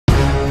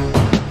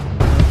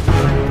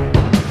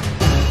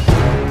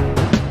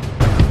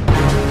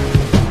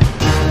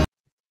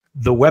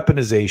the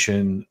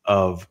weaponization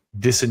of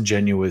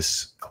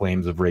disingenuous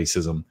claims of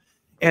racism.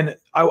 And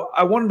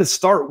I wanted to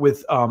start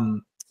with a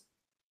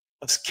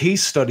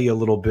case study a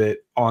little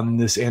bit on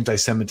this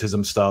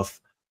anti-Semitism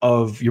stuff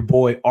of your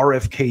boy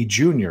RFK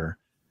Jr.,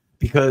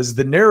 because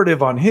the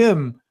narrative on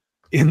him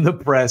in the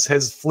press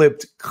has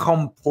flipped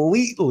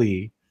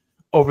completely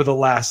over the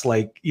last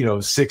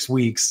 6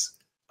 weeks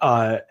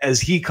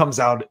as he comes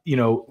out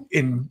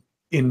in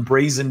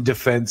brazen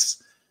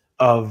defense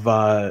of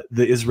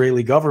the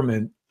Israeli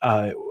government,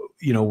 and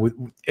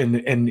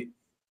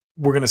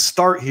we're going to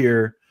start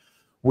here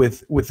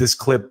with this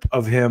clip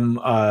of him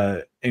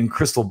in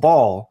Crystal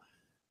Ball.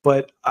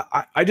 But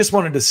I just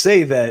wanted to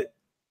say that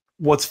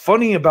what's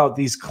funny about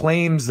these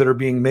claims that are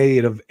being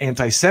made of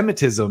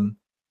anti-Semitism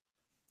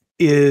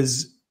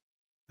is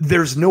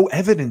there's no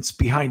evidence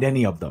behind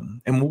any of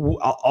them. And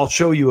I'll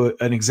show you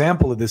an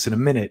example of this in a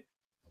minute.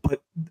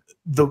 But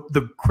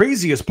the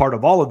craziest part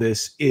of all of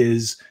this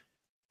is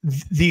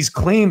these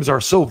claims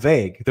are so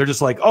vague. They're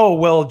just like, oh,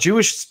 well,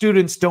 Jewish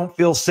students don't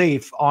feel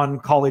safe on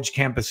college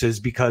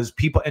campuses because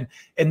people,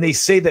 and they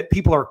say that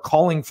people are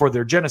calling for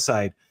their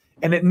genocide.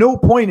 And at no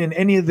point in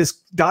any of this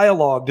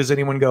dialogue does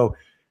anyone go,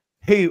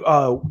 hey,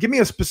 give me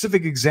a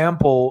specific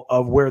example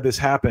of where this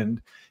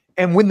happened.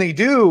 And when they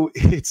do,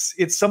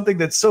 it's something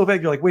that's so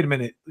vague. You're like, wait a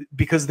minute,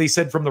 because they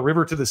said from the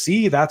river to the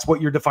sea, that's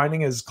what you're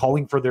defining as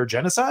calling for their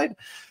genocide?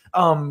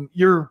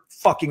 You're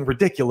fucking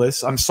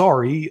ridiculous. I'm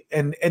sorry.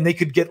 And they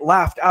could get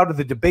laughed out of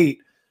the debate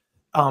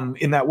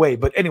in that way.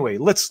 But anyway,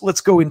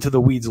 let's go into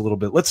the weeds a little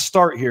bit. Let's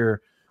start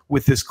here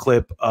with this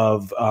clip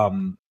of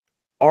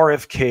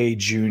RFK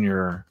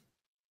Jr.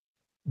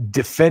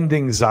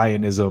 defending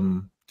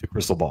Zionism to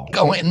Crystal Ball.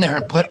 Go in there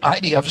and put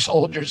IDF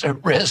soldiers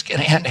at risk in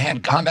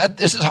hand-to-hand combat.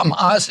 This is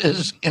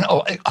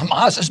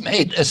Hamas has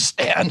made this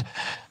stand.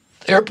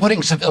 They're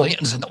putting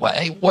civilians in the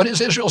way. What is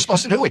Israel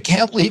supposed to do? It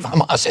can't leave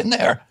Hamas in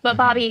there. But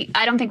Bobby,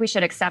 I don't think we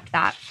should accept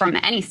that from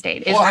any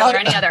state, Israel or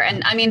any other.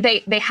 And I mean,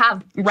 they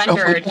have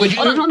rendered,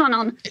 hold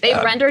on.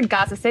 They've rendered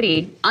Gaza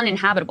City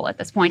uninhabitable at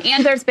this point.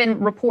 And there's been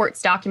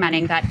reports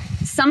documenting that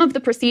some of the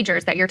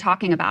procedures that you're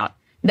talking about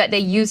that they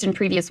used in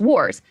previous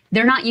wars,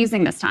 they're not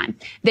using this time.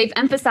 They've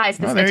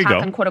emphasized this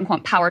attack on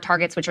quote-unquote power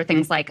targets, which are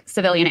things like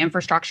civilian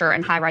infrastructure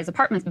and high-rise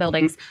apartment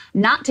buildings,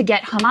 not to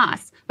get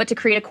Hamas, but to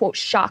create a, quote,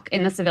 shock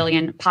in the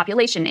civilian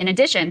population. In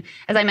addition,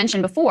 as I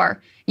mentioned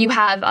before, you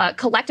have a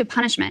collective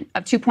punishment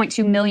of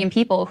 2.2 million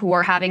people who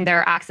are having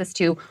their access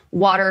to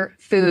water,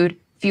 food,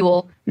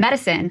 fuel,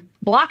 medicine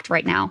blocked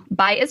right now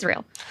by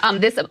Israel.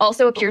 This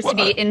also appears to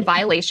be in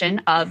violation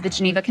of the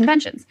Geneva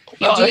Conventions.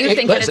 Do you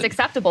think that it's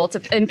acceptable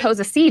to impose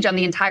a siege on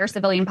the entire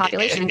civilian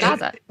population in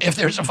Gaza? If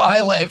there's a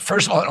violation,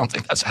 first of all, I don't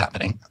think that's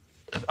happening.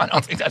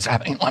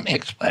 Let me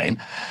explain.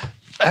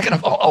 Second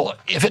of all,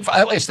 if it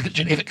violates the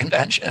Geneva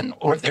Convention,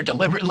 or if they're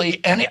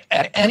deliberately,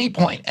 at any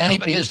point,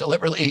 anybody is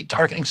deliberately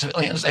targeting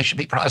civilians, they should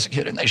be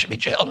prosecuted and they should be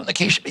jailed and the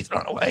key should be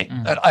thrown away.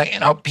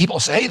 People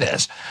say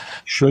this.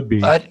 Should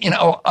be. But,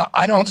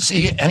 I don't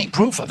see any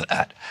proof of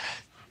that.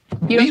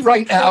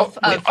 Right now,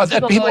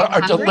 that people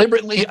are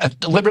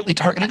deliberately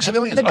targeting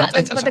civilians.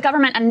 But the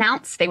government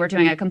announced they were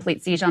doing a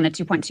complete siege on the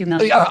 2.2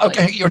 million. Yeah,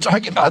 okay, you're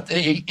talking about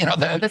the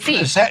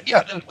siege.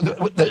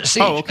 The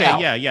siege. Oh, okay,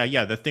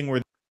 yeah. The thing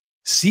where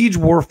siege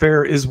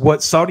warfare is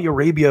what Saudi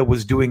Arabia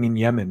was doing in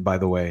Yemen, by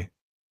the way,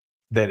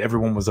 that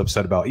everyone was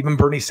upset about. Even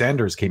Bernie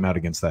Sanders came out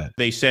against that.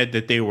 They said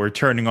that they were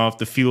turning off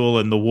the fuel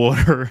and the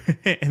water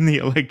and the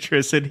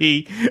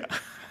electricity.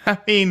 I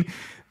mean,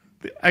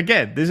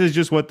 again, this is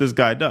just what this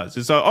guy does.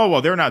 It's like, oh,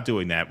 well, they're not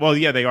doing that. Well,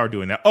 yeah, they are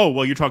doing that. Oh,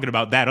 well, you're talking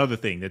about that other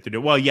thing that they're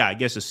doing. Well, yeah, I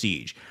guess a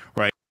siege,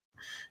 right?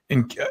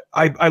 And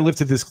I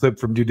lifted this clip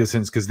from Due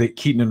Distance because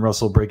Keaton and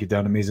Russell break it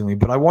down amazingly.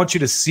 But I want you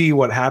to see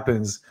what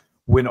happens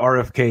when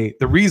RFK,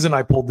 the reason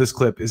I pulled this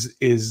clip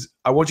is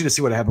I want you to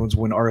see what happens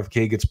when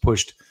RFK gets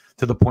pushed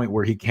to the point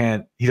where he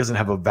doesn't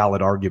have a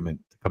valid argument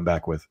to come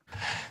back with.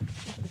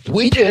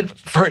 We did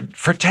for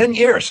 10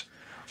 years.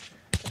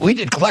 We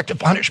did collective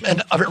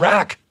punishment of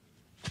Iraq.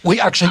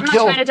 We actually I'm not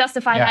trying to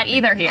justify that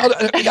either here.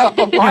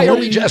 But why are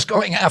we just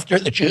going after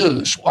the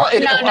Jews?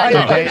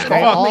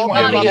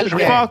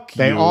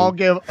 They all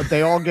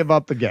give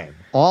up the game.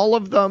 All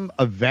of them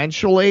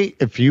eventually,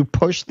 if you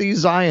push these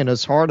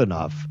Zionists hard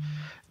enough,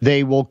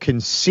 they will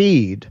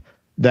concede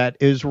that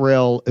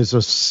Israel is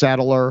a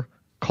settler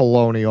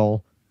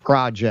colonial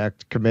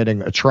project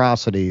committing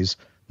atrocities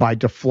by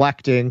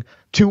deflecting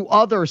to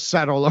other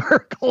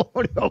settler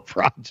colonial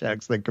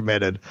projects that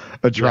committed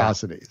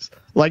atrocities. Yeah.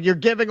 Like, you're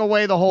giving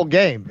away the whole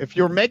game. If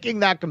you're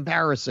making that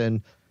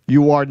comparison,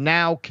 you are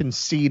now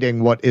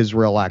conceding what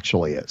Israel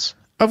actually is.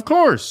 Of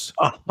course.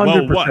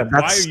 100%.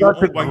 That's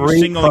such a great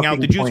singling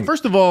out the Jews? Point.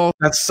 First of all,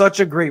 that's such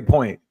a great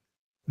point.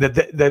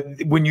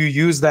 That when you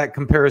use that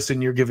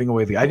comparison, you're giving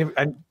away the.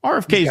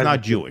 RFK is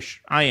not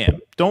Jewish. I am.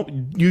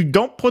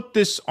 Don't put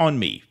this on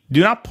me. Do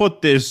not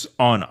put this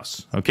on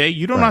us. Okay,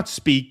 you do not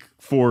speak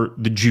for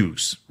the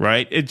Jews,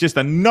 right? It's just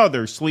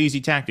another sleazy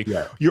tactic.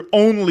 Yeah. You're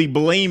only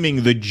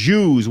blaming the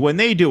Jews when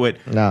they do it.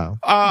 No,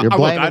 you're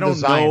blaming I don't the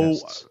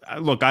Zionists. know.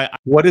 Look,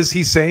 what is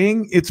he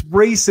saying? It's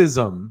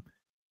racism.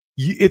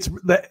 It's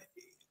that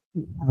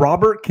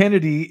Robert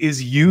Kennedy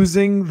is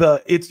using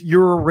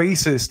you're a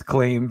racist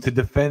claim to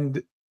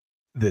defend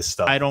this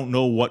stuff. I don't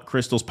know what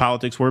Crystal's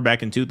politics were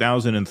back in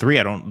 2003.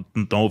 I don't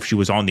know if she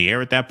was on the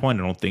air at that point.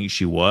 I don't think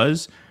she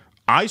was.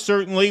 I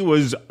certainly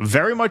was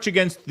very much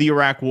against the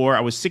Iraq War.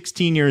 I was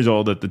 16 years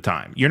old at the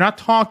time. You're not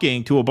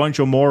talking to a bunch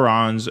of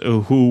morons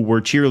who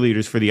were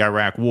cheerleaders for the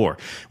Iraq War.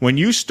 When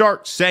you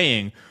start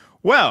saying,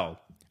 well,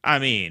 I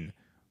mean,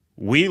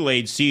 we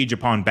laid siege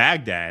upon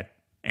Baghdad,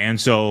 and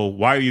so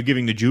why are you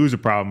giving the Jews a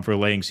problem for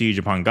laying siege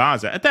upon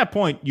Gaza? At that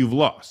point, you've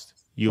lost.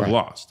 You've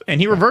lost. And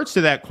he reverts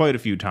to that quite a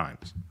few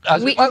times.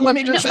 Let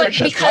me just finish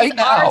this because right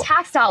now. Our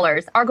tax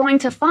dollars are going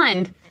to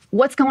fund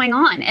what's going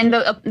on, and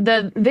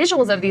the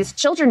visuals of these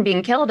children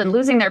being killed and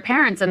losing their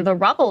parents and the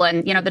rubble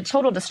and the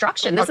total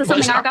destruction. This is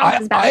something our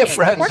government is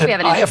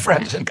benefiting. I have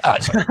friends in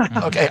Gaza.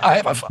 Okay,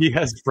 He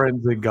has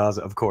friends in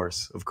Gaza, of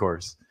course.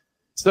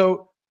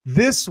 So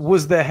this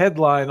was the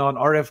headline on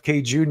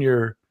RFK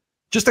Jr.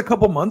 just a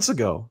couple months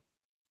ago.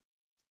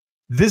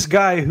 This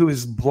guy who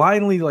is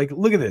blindly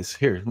look at this.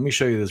 Here, let me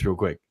show you this real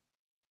quick.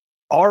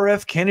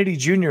 RF Kennedy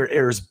Jr.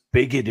 airs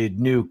bigoted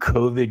new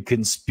COVID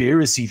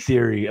conspiracy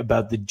theory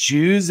about the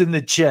Jews and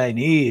the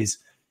Chinese.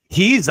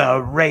 He's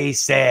a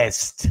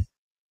racist.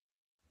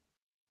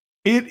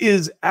 It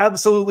is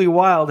absolutely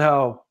wild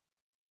how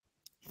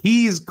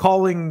he's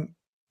calling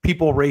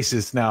people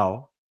racist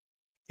now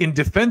in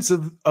defense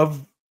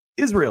of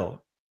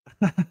Israel.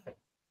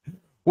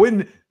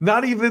 When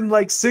not even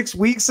 6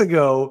 weeks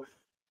ago,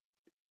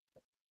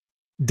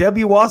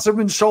 Debbie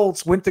Wasserman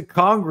Schultz went to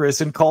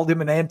Congress and called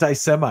him an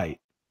anti-Semite.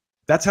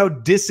 That's how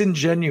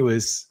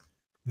disingenuous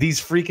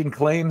these freaking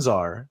claims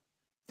are.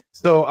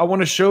 So I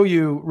want to show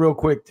you real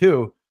quick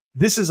too.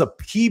 This is a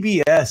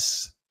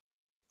PBS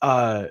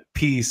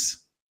piece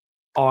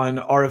on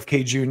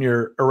RFK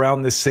Jr.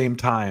 around this same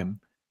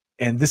time.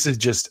 And this is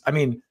just, I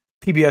mean,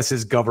 PBS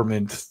is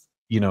government,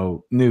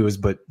 news,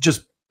 but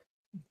just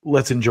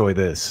let's enjoy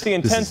this. The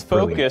intense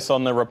focus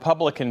on the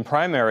Republican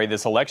primary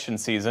this election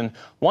season,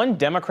 one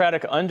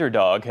Democratic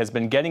underdog has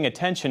been getting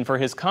attention for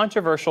his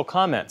controversial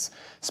comments,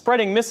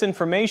 spreading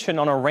misinformation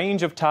on a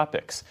range of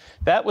topics.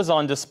 That was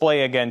on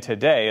display again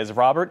today as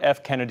Robert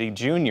F. Kennedy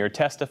Jr.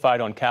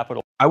 testified on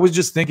Capitol. I was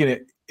just thinking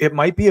it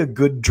might be a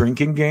good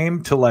drinking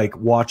game to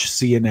watch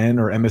CNN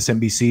or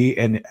MSNBC,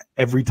 and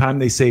every time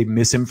they say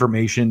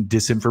misinformation,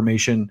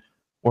 disinformation,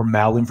 or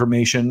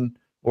malinformation,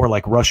 or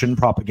Russian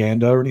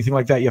propaganda or anything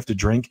like that, you have to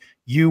drink.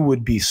 You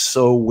would be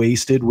so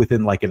wasted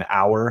within an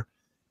hour.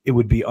 It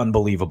would be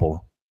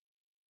unbelievable.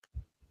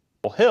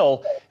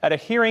 Hill at a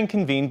hearing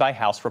convened by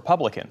House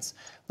Republicans.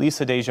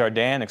 Lisa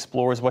Desjardins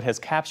explores what has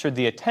captured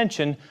the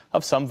attention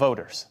of some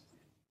voters.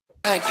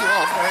 Thank you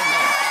all very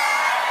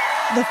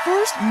much. The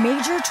first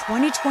major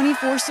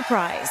 2024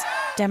 surprise.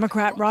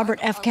 Democrat Robert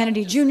F.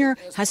 Kennedy Jr.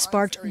 has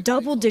sparked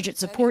double-digit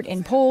support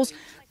in polls,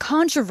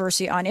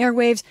 controversy on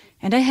airwaves,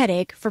 and a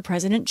headache for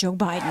President Joe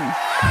Biden.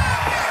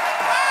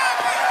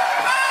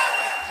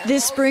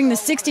 This spring, the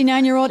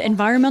 69-year-old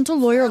environmental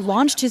lawyer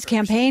launched his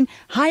campaign,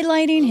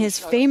 highlighting his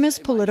famous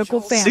political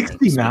family.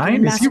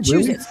 69? Is he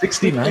really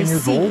 69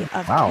 years old?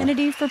 Wow.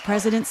 Kennedy for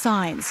President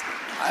signs.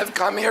 I've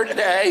come here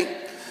today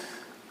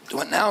to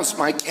announce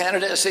my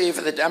candidacy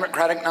for the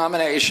Democratic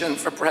nomination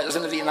for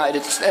President of the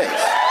United States.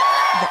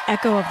 The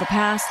echo of the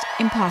past,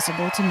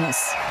 impossible to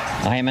miss.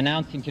 I am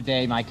announcing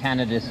today my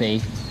candidacy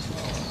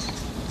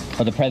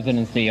for the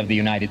presidency of the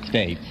United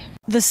States.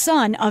 The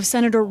son of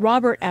Senator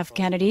Robert F.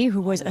 Kennedy, who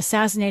was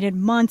assassinated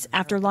months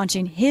after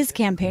launching his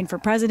campaign for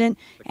president,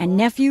 and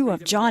nephew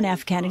of John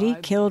F. Kennedy,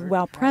 killed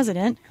while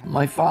president.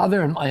 My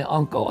father and my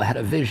uncle had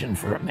a vision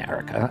for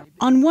America.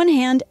 On one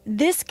hand,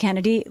 this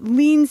Kennedy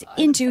leans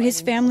into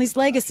his family's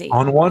legacy.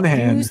 On one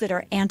hand, views that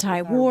are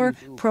anti-war,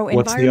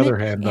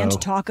 pro-environment,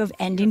 and talk of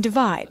ending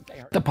divide.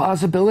 The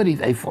possibility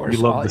they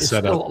foresaw is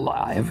still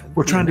alive.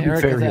 We're trying to be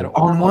fair here.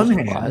 On one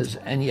hand, was,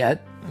 and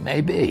yet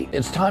maybe.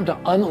 It's time to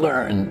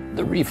unlearn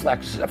the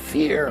reflexes of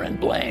fear and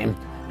blame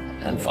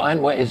and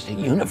find ways to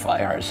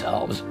unify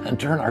ourselves and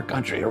turn our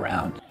country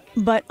around.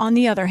 But on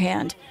the other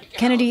hand,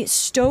 Kennedy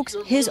stokes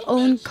his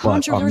own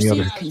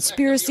controversy,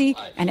 conspiracy,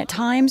 and at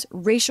times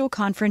racial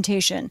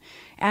confrontation.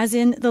 As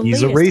in the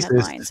latest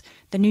headlines,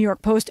 the New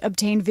York Post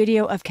obtained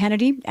video of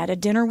Kennedy at a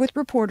dinner with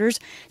reporters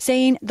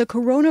saying the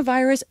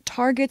coronavirus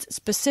targets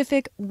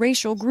specific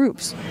racial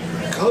groups.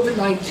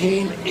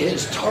 COVID-19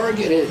 is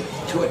targeted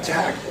to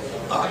attack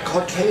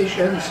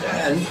Caucasians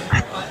and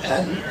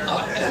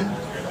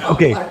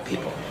Black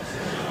people.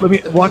 Let me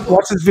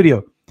watch this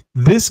video.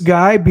 This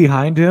guy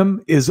behind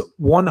him is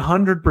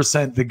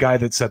 100% the guy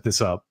that set this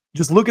up.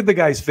 Just look at the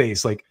guy's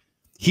face.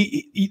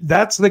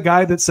 That's the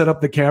guy that set up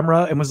the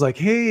camera and was like,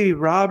 "Hey,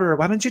 Robert,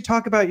 why don't you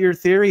talk about your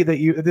theory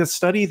the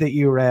study that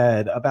you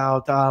read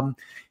about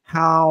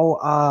how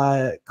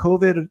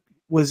COVID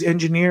was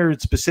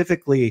engineered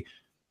specifically."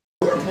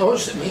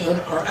 Most immune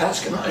are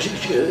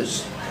Ashkenazi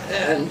Jews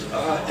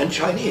and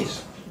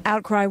Chinese.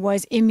 Outcry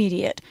was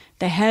immediate.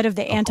 The head of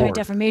the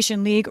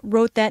Anti-Defamation League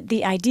wrote that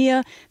the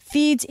idea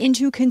feeds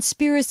into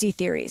conspiracy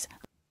theories.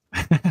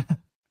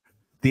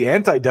 The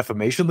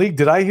Anti-Defamation League?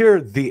 Did I hear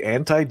the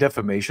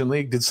Anti-Defamation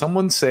League? Did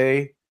someone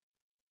say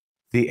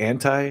the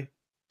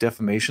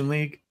Anti-Defamation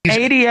League?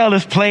 ADL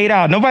is played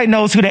out. Nobody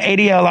knows who the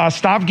ADL are.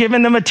 Stop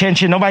giving them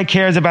attention. Nobody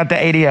cares about the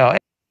ADL.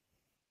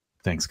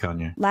 Thanks,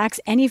 Kanye. Lacks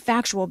any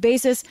factual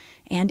basis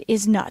and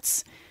is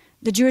nuts.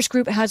 The Jewish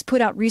group has put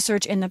out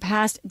research in the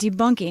past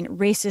debunking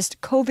racist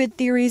COVID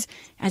theories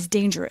as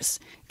dangerous.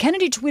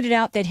 Kennedy tweeted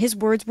out that his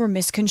words were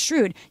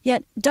misconstrued,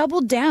 yet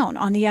doubled down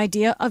on the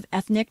idea of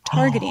ethnic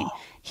targeting.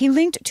 He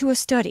linked to a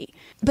study.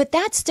 But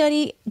that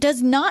study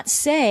does not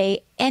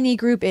say any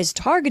group is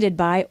targeted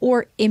by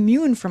or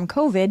immune from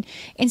COVID.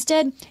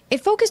 Instead,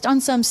 it focused on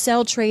some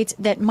cell traits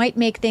that might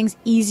make things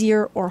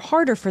easier or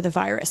harder for the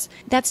virus.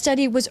 That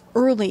study was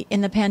early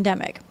in the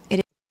pandemic.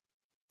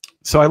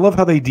 So I love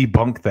how they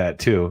debunk that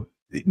too.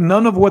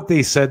 None of what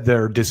they said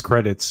there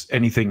discredits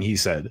anything he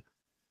said.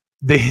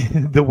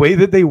 The way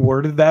that they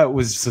worded that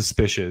was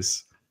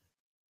suspicious.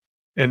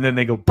 And then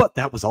they go, but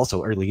that was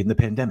also early in the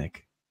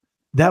pandemic.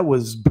 That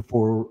was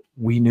before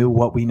we knew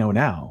what we know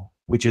now,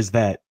 which is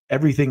that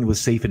everything was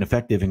safe and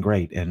effective and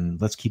great. And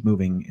let's keep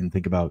moving and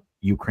think about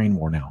Ukraine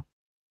war now.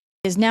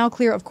 It is now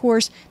clear, of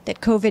course,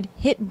 that COVID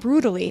hit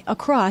brutally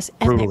across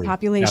ethnic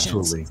populations.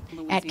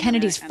 Absolutely. At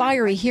Kennedy's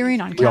fiery hearing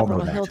on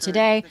Capitol Hill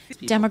today,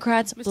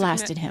 Democrats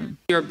blasted him.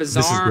 Your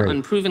bizarre,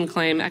 unproven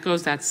claim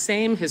echoes that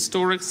same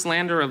historic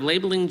slander of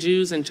labeling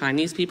Jews and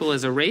Chinese people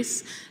as a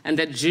race, and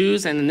that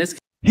Jews, and in this case,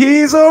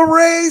 he's a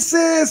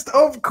racist!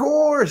 Of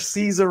course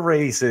he's a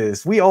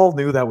racist. We all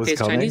knew that was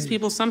coming. Chinese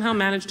people somehow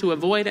managed to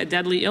avoid a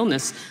deadly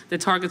illness that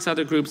targets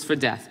other groups for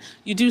death.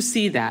 You do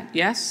see that,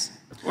 yes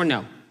or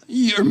no?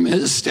 You're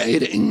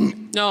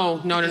misstating. No.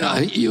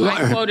 You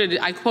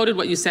I quoted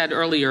what you said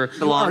earlier.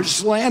 You are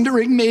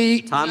slandering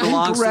me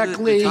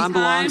incorrectly.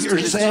 You're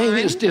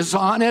saying it's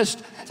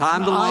dishonest.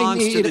 Time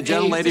belongs to the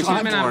gentlelady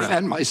from Florida.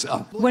 Defend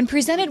myself. When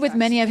presented with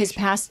many of his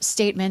past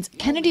statements,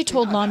 Kennedy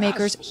told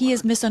lawmakers he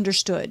is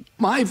misunderstood.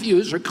 My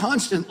views are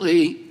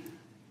constantly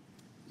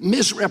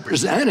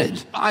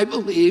misrepresented. I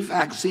believe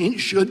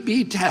vaccines should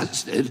be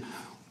tested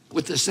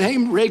with the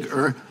same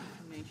rigor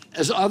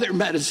as other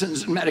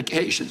medicines and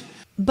medications.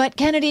 But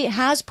Kennedy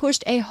has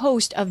pushed a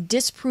host of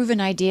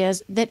disproven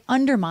ideas that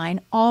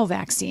undermine all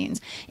vaccines.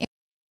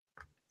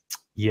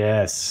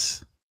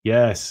 Yes.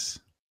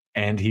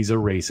 And he's a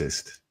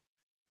racist.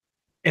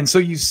 And so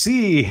you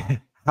see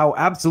how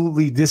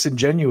absolutely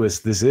disingenuous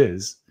this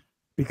is,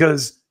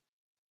 because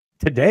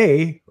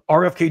today,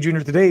 RFK Jr.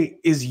 today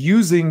is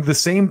using the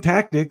same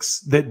tactics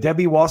that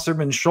Debbie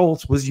Wasserman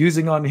Schultz was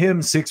using on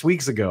him 6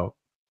 weeks ago,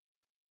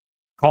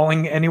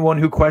 calling anyone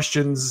who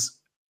questions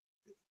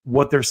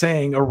what they're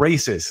saying a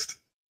racist.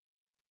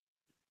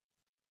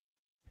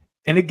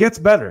 And it gets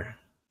better.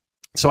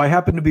 So I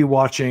happen to be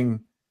watching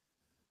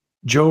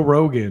Joe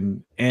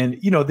Rogan, and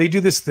they do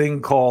this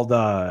thing called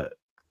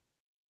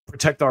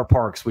Protect Our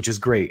Parks, which is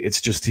great. It's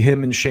just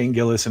him and Shane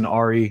Gillis and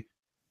Ari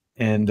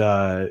and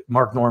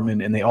Mark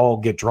Norman, and they all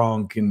get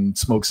drunk and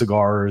smoke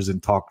cigars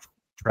and talk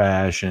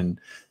trash and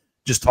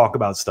just talk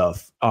about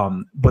stuff.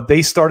 But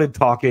they started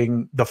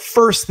talking. The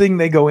first thing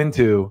they go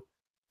into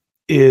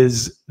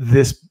is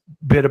this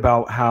bit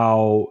about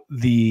how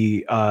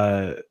the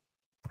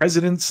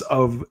presidents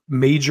of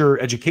major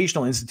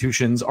educational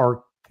institutions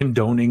are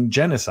condoning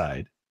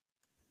genocide.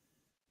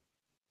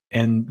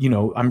 And,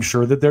 I'm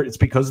sure that it's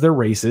because they're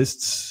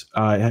racists.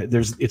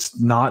 It's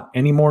not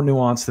any more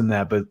nuanced than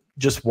that, but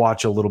just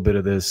watch a little bit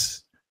of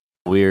this.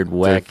 Weird,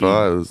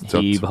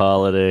 wacky Eve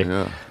holiday.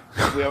 Yeah.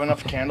 Do we have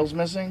enough candles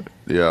missing?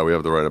 Yeah, we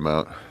have the right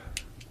amount.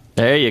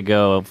 There you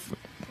go.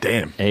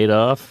 Damn.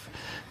 Adolf.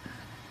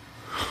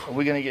 Are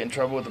we going to get in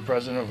trouble with the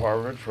president of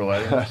Harvard for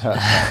lighting us?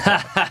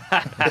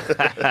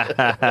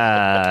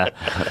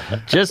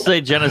 Just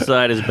say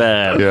genocide is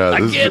bad. Yeah, I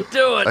can't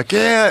do it. I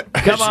can't.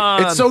 Come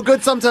on. It's so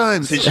good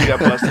sometimes. See, she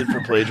got busted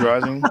for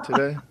plagiarizing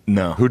today?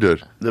 No. Who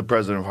did? The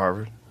president of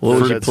Harvard.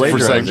 What was she plagiarizing?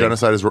 For saying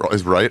genocide is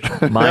right?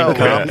 Mein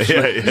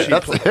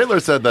Kampf. Hitler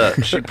said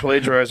that. She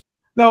plagiarized.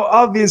 No,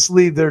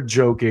 obviously they're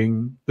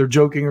joking. They're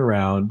joking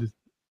around.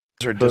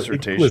 Her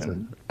dissertation.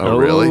 Listen. Oh,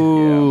 really?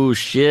 Oh,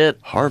 shit.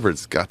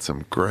 Harvard's got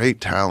some great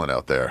talent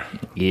out there.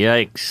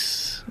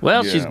 Yikes.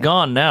 Well, she's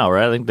gone now,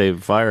 right? I think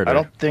they've fired her. I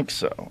don't think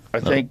so. I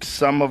think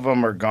some of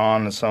them are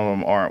gone and some of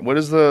them aren't.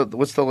 What's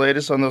the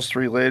latest on those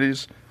three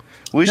ladies?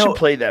 We should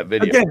play that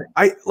video. Again,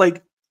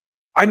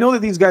 I know that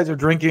these guys are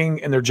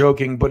drinking and they're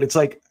joking, but it's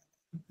like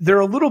they're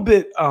a little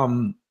bit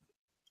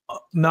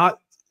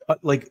not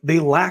they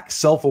lack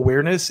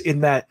self-awareness in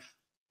that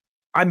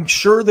I'm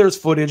sure there's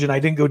footage, and I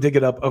didn't go dig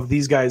it up, of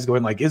these guys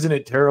going like, isn't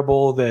it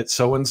terrible that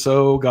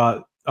so-and-so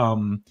got,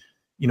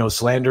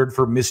 slandered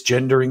for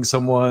misgendering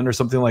someone or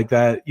something like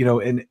that,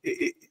 and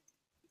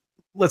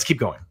let's keep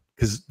going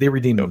because they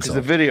redeemed themselves. Because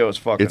the video is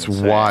fucking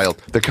insane. Wild.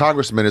 The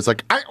congressman is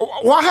like,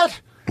 what?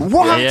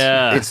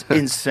 Yeah. It's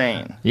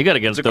insane. You got to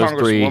get those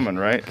three.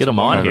 Right? Get them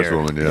on here.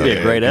 Yeah. It'd be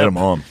a great get them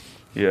on.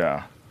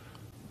 Yeah.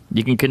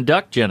 You can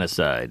conduct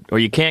genocide, or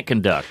you can't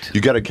conduct. You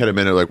got to get them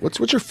in there like,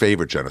 what's your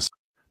favorite genocide?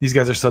 These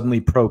guys are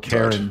suddenly pro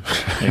Karen.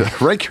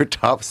 Rank your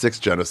top 6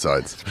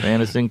 genocides.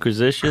 Spanish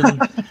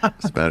Inquisition.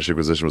 Spanish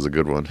Inquisition was a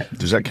good one.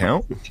 Does that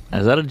count?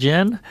 Is that a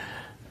Gen?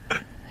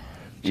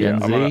 Yeah,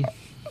 Z? I'm gonna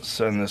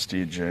send this to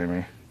you,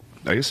 Jamie.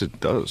 I guess it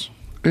does.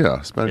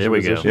 Yeah, Spanish Here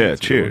we go. Inquisition. Yeah,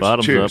 cheers.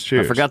 Bottoms cheers, up.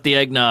 cheers. I forgot the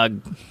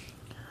eggnog.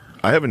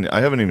 I haven't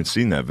even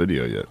seen that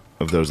video yet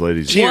of those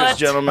ladies. Cheers, What?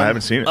 gentlemen. I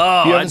haven't seen it.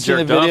 Oh, You I haven't seen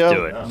the jerked off video?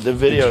 to it. The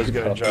video is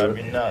gonna drive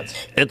me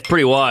nuts. It's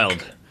pretty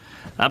wild.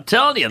 I'm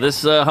telling you,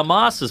 this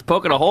Hamas is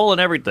poking a hole in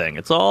everything.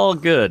 It's all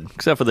good,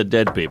 except for the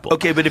dead people.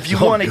 Okay, but if you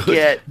want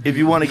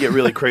to get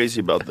really crazy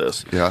about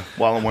this, Yeah.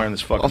 while I'm wearing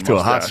this fucking Off to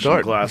a hot mustache start.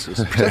 and glasses,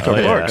 Oh,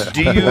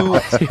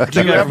 yeah.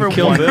 do you ever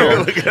Kill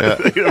wonder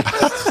Bill.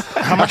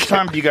 how much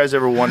time do you guys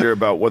ever wonder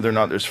about whether or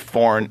not there's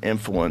foreign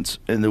influence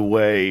in the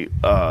way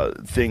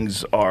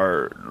things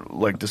are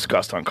like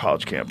discussed on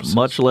college campuses?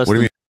 Much less. What do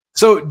you mean?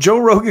 So Joe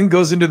Rogan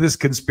goes into this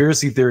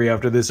conspiracy theory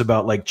after this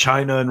about like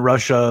China and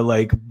Russia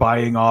like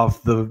buying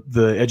off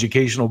the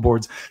educational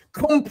boards,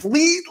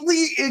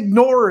 completely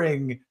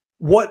ignoring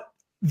what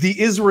the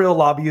Israel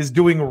lobby is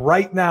doing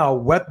right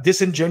now,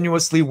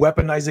 disingenuously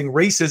weaponizing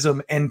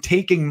racism and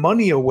taking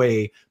money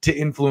away to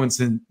influence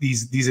in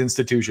these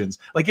institutions.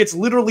 Like it's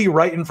literally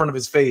right in front of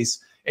his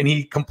face, and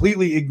he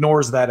completely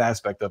ignores that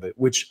aspect of it,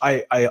 which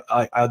I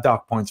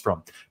dock points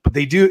from. But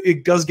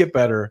it does get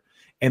better,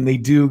 and they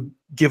do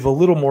give a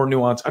little more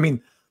nuance. I mean,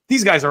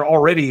 these guys are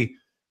already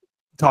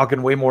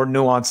talking way more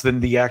nuance than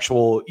the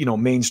actual,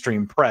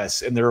 mainstream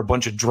press, and they're a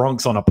bunch of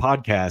drunks on a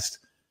podcast.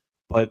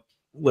 But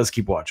let's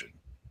keep watching.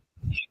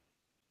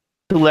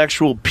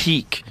 Intellectual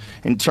peak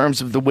in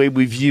terms of the way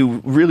we view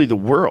really the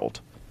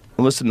world.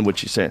 Listen to what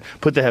she's saying.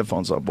 Put the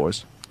headphones on,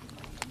 boys.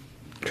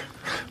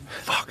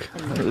 Fuck.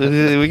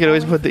 We can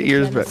always put the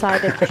ears back.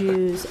 Genocide of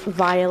Jews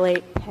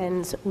violate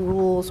Penn's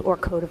rules or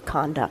code of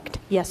conduct?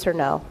 Yes or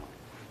no?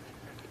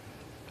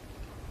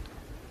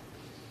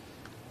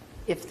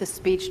 If the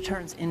speech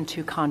turns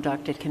into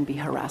conduct, it can be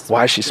harassment.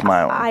 Why is she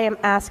smiling? I am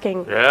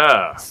asking,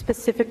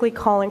 specifically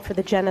calling for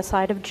the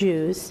genocide of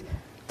Jews.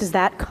 Does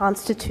that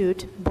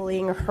constitute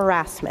bullying or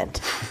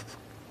harassment?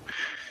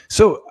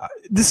 So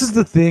this is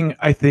the thing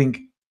I think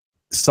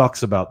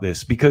sucks about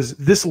this, because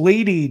this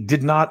lady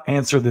did not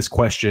answer this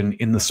question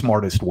in the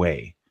smartest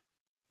way.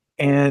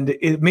 And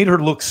it made her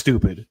look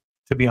stupid,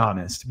 to be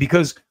honest,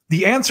 because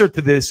the answer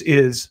to this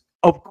is,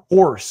 of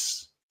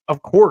course,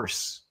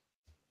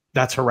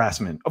 that's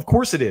harassment. Of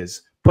course it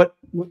is. But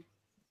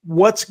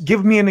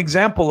give me an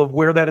example of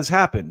where that has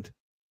happened.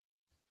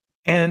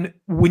 And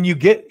when you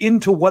get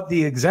into what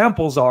the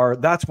examples are,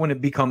 that's when it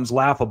becomes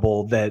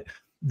laughable that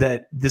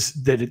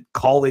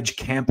college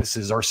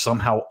campuses are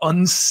somehow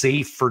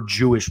unsafe for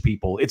Jewish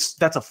people.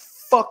 That's a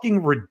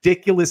fucking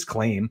ridiculous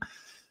claim.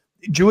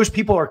 Jewish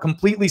people are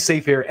completely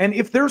safe here. And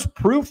if there's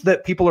proof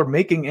that people are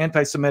making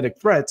anti-Semitic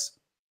threats,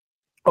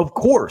 of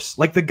course,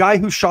 like the guy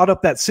who shot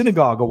up that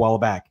synagogue a while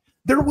back,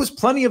 there was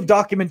plenty of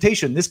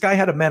documentation. This guy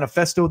had a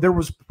manifesto. There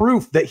was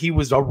proof that he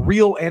was a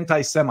real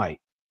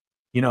anti-Semite,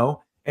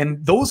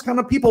 and those kind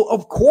of people,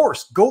 of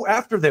course, go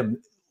after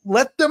them.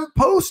 Let them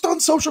post on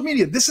social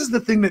media. This is the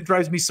thing that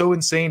drives me so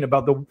insane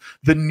about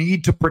the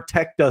need to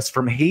protect us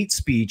from hate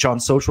speech on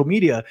social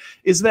media,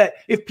 is that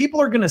if people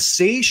are going to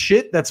say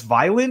shit that's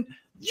violent,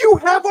 you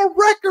have a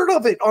record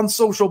of it on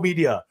social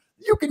media.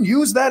 You can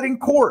use that in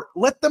court.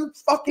 Let them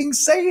fucking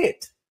say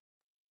it.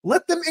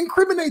 Let them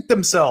incriminate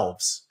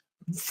themselves.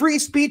 Free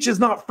speech is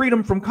not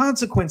freedom from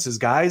consequences,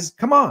 guys.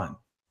 Come on.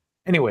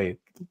 Anyway,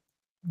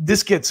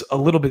 this gets a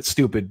little bit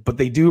stupid, but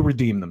they do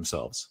redeem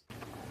themselves.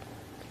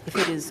 If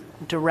it is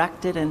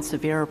directed and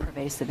severe or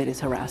pervasive, it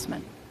is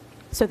harassment.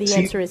 So the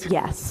answer is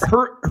yes.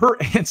 Her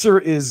answer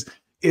is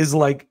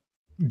like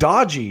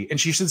dodgy,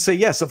 and she should say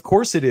yes, of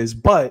course it is,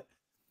 but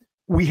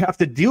we have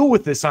to deal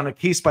with this on a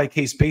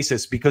case-by-case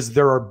basis because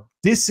there are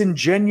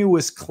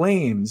disingenuous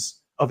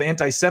claims of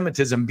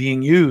anti-Semitism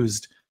being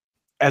used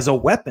as a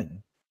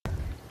weapon.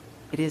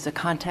 It is a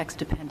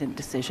context-dependent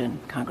decision,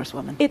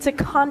 Congresswoman. It's a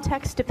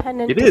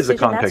context-dependent decision. It is a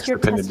context-dependent That's your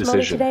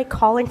testimony decision. today.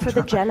 Calling for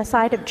the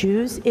genocide of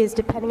Jews is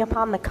depending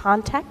upon the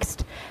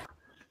context.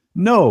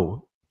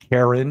 No,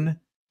 Karen.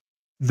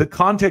 The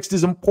context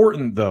is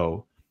important,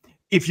 though.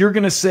 If you're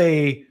going to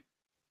say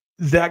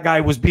that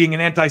guy was being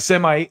an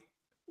anti-Semite,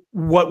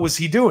 what was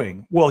he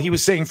doing? Well, he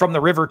was saying from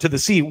the river to the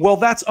sea. Well,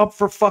 that's up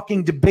for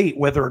fucking debate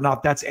whether or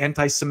not that's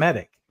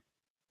anti-Semitic.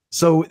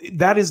 So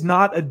that is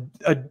not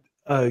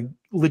a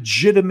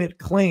legitimate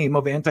claim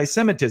of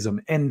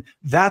anti-Semitism. And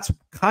that's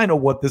kind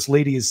of what this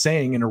lady is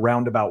saying in a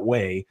roundabout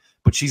way.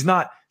 But she's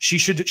not. She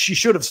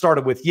should have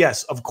started with,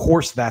 yes, of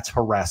course, that's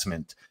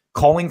harassment.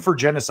 Calling for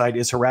genocide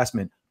is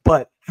harassment.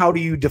 But how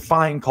do you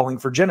define calling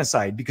for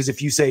genocide? Because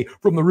if you say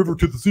from the river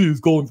to the sea is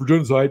calling for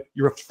genocide,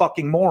 you're a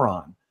fucking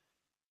moron.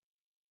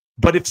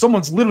 But if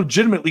someone's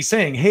legitimately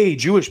saying, hey,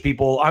 Jewish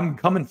people, I'm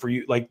coming for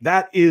you, like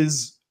that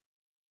is,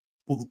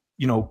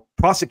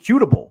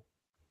 prosecutable.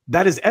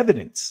 That is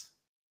evidence.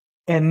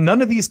 And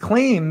none of these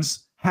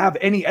claims have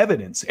any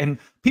evidence. And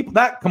people,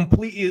 that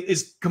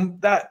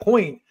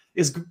point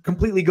is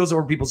completely goes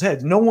over people's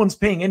heads. No one's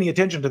paying any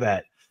attention to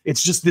that.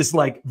 It's just this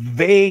like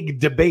vague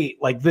debate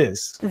like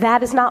this.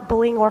 That is not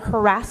bullying or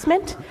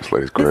harassment.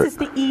 This is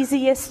the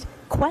easiest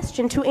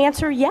question to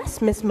answer.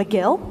 Yes, Ms.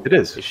 McGill. It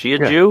is. Is she a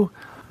Jew?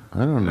 I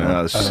don't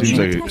know. No,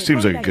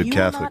 seems like a good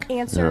Catholic.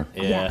 Answer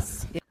Yeah.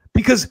 yes.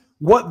 Because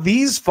what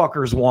these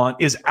fuckers want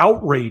is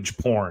outrage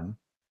porn.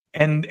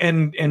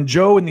 And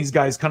Joe and these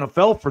guys kind of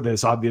fell for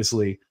this,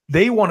 obviously.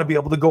 They want to be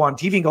able to go on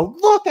TV and go,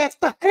 look at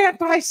the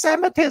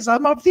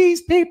anti-Semitism of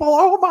these people.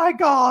 Oh my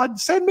God,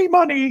 send me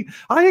money.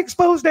 I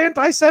exposed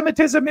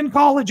anti-Semitism in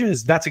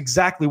colleges. That's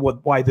exactly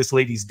why this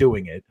lady's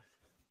doing it,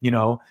 you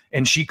know?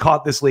 And she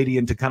caught this lady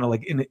into kind of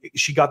like,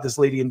 she got this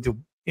lady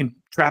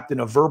trapped in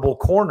a verbal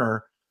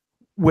corner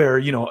where,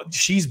 you know,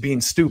 she's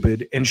being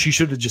stupid and she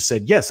should have just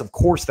said, yes, of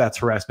course that's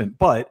harassment,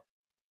 but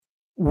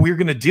we're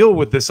going to deal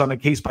with this on a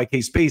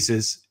case-by-case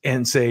basis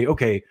and say,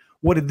 okay,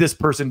 what did this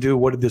person do?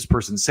 What did this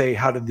person say?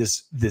 How did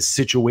this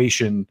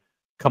situation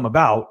come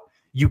about?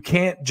 You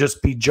can't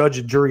just be judge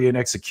and jury and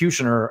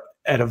executioner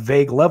at a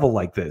vague level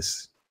like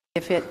this.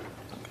 If it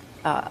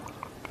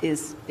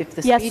is, if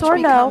the Yes speech or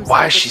no? becomes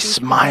Why the is she speech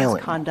smiling?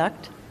 becomes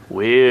conduct, it can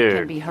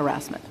Weird. be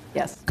harassment.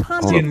 Yes.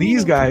 And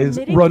these guys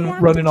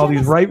run in all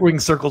these right-wing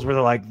circles where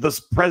they're like, this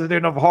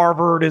president of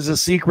Harvard is a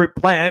secret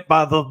plant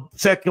by the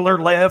secular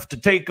left to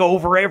take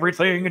over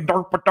everything and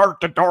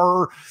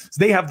So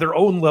they have their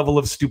own level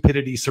of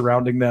stupidity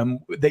surrounding them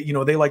that, you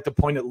know, they like to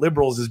point at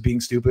liberals as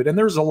being stupid. And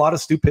there's a lot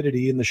of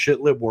stupidity in the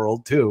shit lib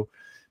world too.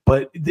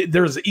 But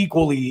there's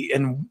equally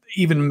and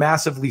even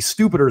massively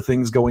stupider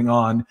things going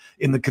on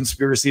in the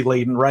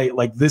conspiracy-laden right,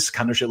 like this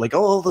kind of shit, like,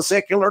 oh, the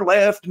secular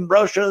left and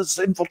Russia's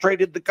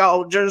infiltrated the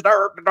colleges.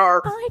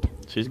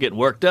 She's getting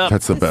worked up.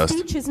 That's the best.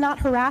 Speech is not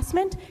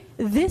harassment.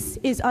 This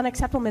is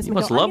unacceptable, Ms. You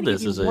must McGill. love I'm gonna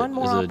this give as you one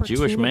more a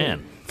Jewish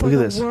man. for Look at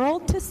the this.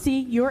 world to see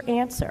your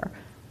answer.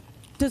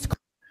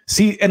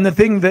 See, and the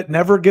thing that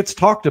never gets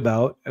talked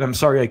about, and I'm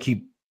sorry I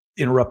keep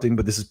interrupting,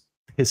 but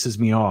pisses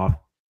me off,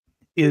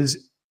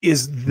 is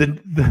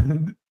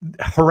the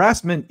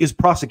harassment is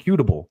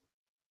prosecutable.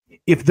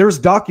 If there's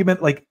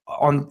document like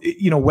on,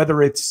 you know,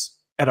 whether it's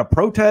at a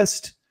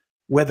protest,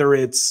 whether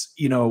it's,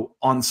 you know,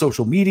 on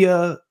social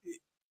media,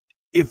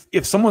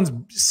 if someone's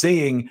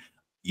saying,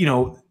 you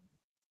know,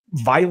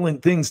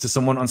 violent things to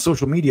someone on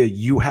social media,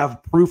 you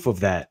have proof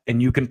of that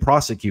and you can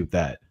prosecute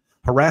that.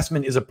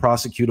 Harassment is a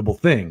prosecutable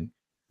thing.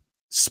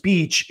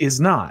 Speech is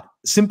not.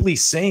 Simply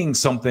saying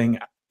something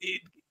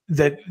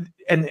that,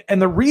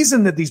 and the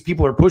reason that these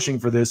people are pushing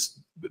for this,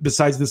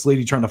 besides this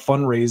lady trying to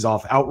fundraise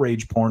off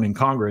outrage porn in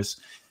Congress,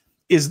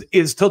 is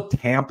to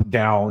tamp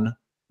down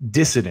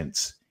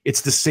dissidents.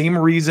 It's the same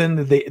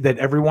reason that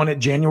everyone at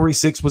January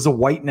 6th was a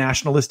white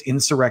nationalist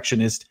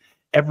insurrectionist.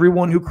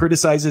 Everyone who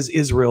criticizes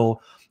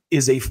Israel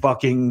is a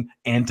fucking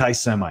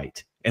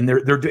anti-Semite, and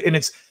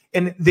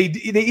they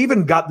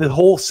even got the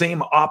whole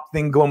same op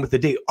thing going with the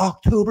date,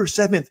 October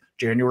 7th,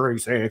 January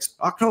 6th,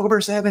 October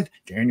 7th,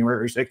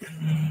 January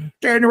 6th.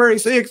 January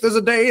 6th is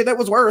a day that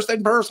was worse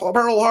than Pearl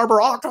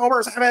Harbor.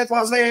 October 7th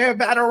was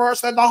better,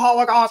 worse than the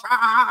Holocaust.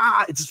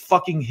 It's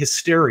fucking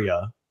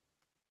hysteria.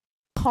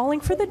 Calling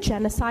for the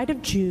genocide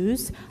of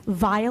Jews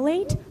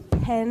violate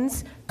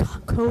Penn's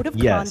code of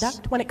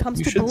conduct when it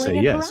comes to bullying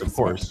and harassment? Of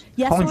course.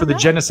 Yes Calling or for the no?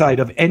 genocide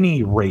of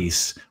any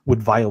race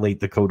would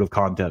violate the code of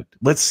conduct.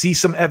 Let's see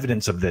some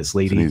evidence of this,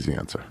 lady. It's an easy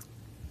answer.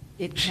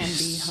 It can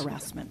be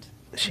harassment.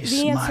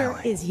 The answer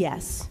is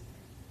yes.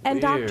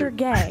 And Dr.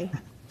 Gay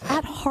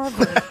at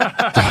Harvard.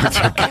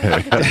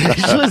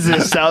 Was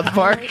this South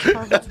Park?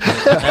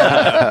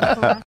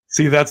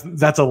 See, that's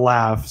a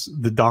laugh,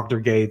 the Dr.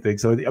 Gay thing.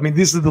 So I mean,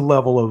 this is the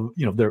level of,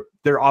 you know,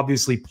 they're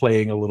obviously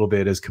playing a little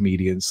bit as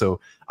comedians. So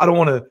I don't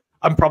want to.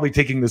 I'm probably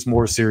taking this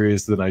more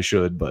serious than I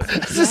should, but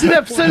This is an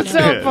episode of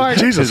South Park.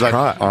 Jesus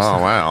Christ. Oh,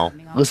 wow.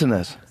 Listen to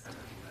this.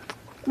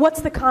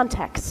 What's the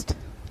context?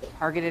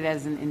 Targeted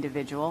as an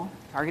individual.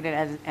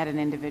 Targeted at an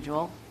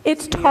individual.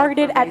 It's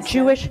targeted at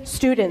Jewish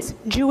students,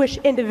 Jewish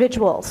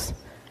individuals.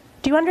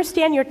 Do you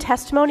understand your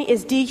testimony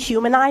is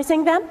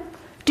dehumanizing them?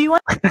 Do you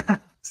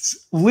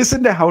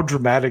listen to how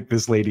dramatic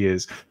this lady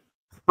is.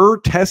 Her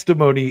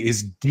testimony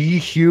is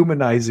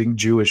dehumanizing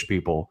Jewish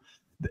people.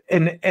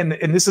 And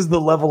this is the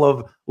level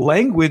of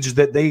language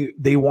that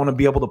they want to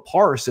be able to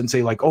parse and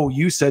say, like, oh,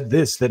 you said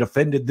this that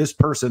offended this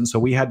person, so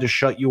we had to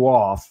shut you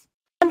off.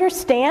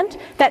 Understand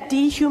that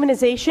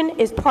dehumanization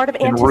is part of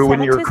And anti-Semitism?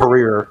 ruin your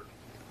career.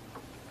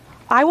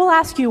 I will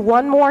ask you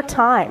one more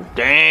time.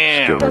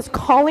 Damn. Does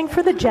calling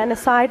for the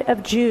genocide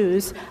of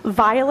Jews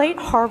violate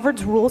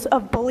Harvard's rules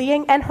of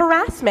bullying and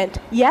harassment?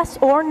 Yes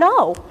or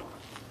no?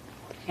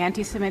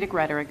 Anti-Semitic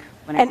rhetoric.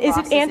 When And is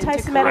it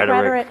anti-Semitic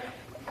rhetoric?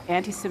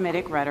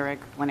 Anti-Semitic rhetoric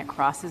when it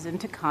crosses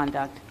into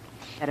conduct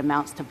that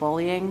amounts to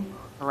bullying,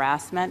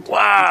 harassment.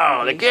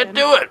 Wow, they can't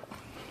do it.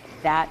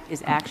 That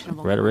is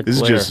actionable. Rhetoric. This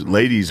is Blair. just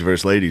ladies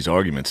versus ladies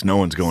arguments. No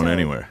one's going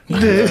anywhere.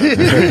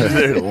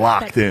 They're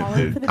locked in.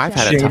 I've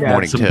had a tough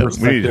morning too.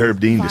 We need Herb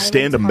Dean to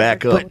stand them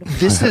back up. But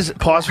this is,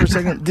 pause for a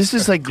second. This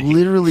is like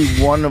literally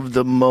one of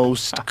the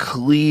most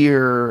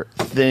clear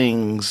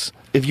things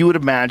if you would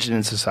imagine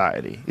in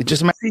society. It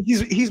just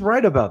he's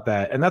right about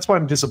that, and that's why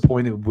I'm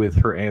disappointed with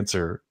her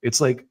answer.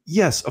 It's like,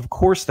 yes, of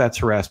course that's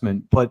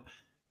harassment, but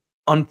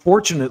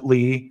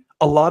unfortunately,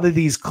 a lot of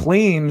these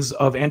claims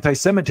of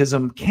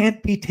anti-Semitism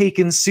can't be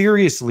taken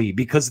seriously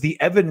because the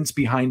evidence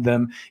behind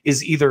them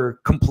is either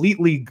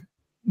completely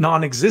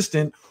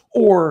non-existent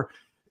or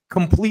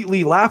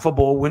completely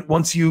laughable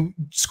once you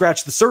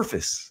scratch the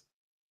surface.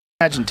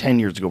 Imagine 10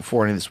 years ago,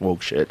 before any of this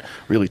woke shit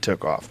really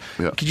took off.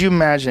 Yeah. Could you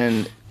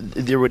imagine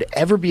there would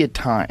ever be a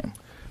time,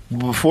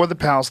 before the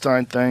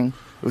Palestine thing,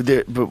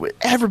 would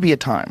ever be a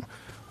time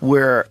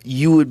where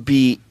you would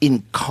be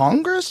in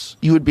Congress,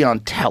 you would be on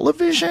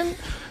television,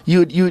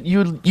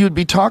 you'd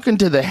be talking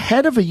to the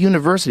head of a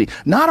university,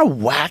 not a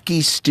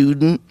wacky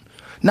student,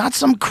 not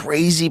some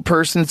crazy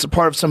person that's a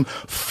part of some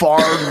far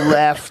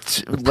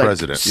left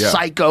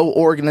psycho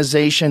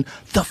organization,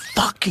 the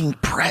fucking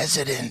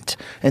president.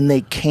 And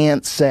they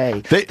can't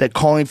say that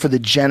calling for the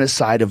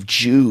genocide of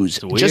Jews,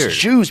 just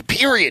Jews,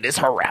 period, is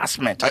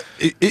harassment.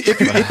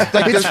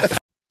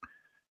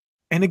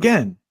 And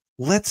again,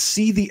 let's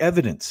see the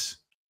evidence.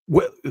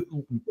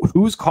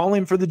 Who's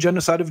calling for the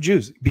genocide of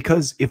Jews?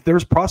 Because if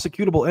there's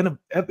prosecutable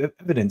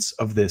evidence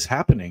of this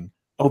happening,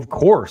 of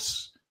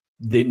course,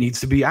 it needs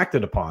to be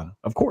acted upon,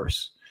 of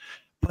course.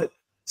 But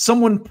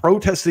someone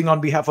protesting on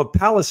behalf of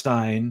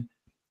Palestine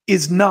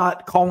is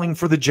not calling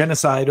for the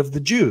genocide of the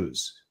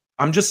Jews.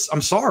 I'm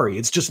sorry,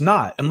 it's just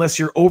not, unless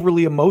you're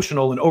overly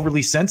emotional and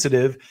overly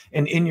sensitive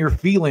and in your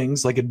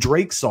feelings like a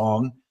Drake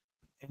song,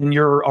 and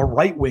you're a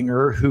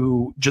right-winger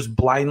who just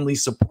blindly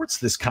supports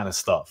this kind of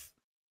stuff.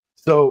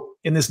 So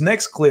in this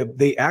next clip,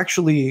 they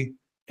actually,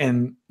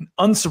 and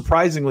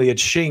unsurprisingly,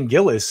 it's Shane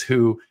Gillis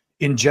who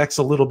injects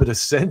a little bit of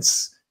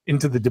sense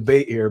into the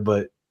debate here,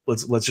 but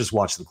let's just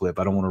watch the clip.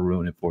 I don't want to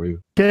ruin it for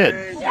you.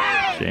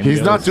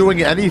 He's not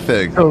doing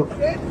anything.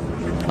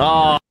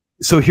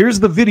 So here's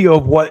the video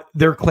of what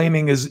they're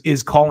claiming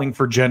is calling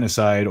for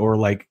genocide, or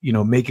like, you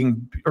know,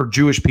 making or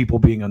Jewish people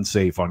being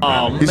unsafe on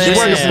ground. He's just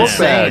wearing a book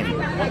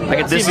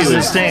bag. This is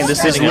insane.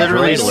 This is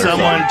literally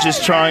someone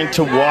just trying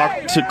to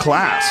walk to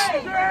class.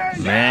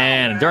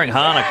 Man, during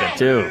Hanukkah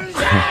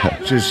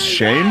too. Just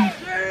Shane.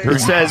 It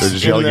says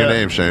just yelling your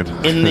name, Shane.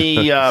 In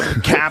the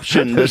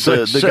caption,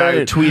 the guy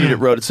who tweeted it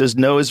wrote, it says,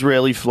 "No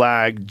Israeli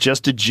flag,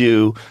 just a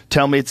Jew.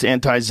 Tell me it's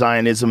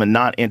anti-Zionism and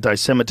not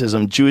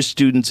anti-Semitism. Jewish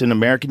students in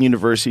American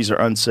universities are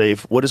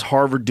unsafe. What is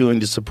Harvard doing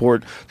to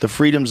support the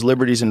freedoms,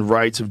 liberties, and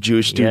rights of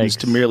Jewish students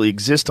to merely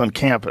exist on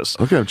campus?"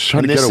 Okay, I'm just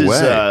trying to get away.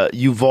 This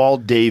is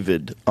Yuval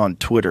David on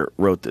Twitter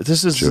wrote this.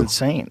 This is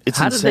insane. It's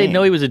How did they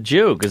know he was a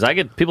Jew? Because I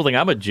get people think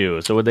I'm a Jew.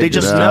 So would they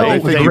just know? I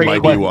think he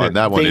might be one.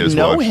 That one they is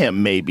know one.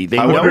 him. Maybe they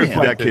I know wonder if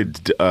him. that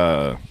kid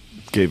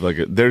gave like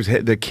a.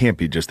 That can't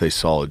be just they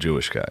saw a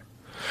Jewish guy.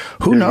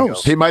 Who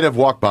knows? He might have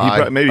walked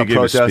by maybe a gave a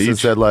protest and speech.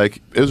 said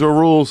like, "Israel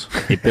rules."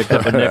 He picked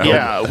up a nickel.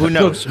 Yeah, who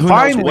knows? Who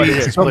finally,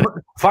 knows what it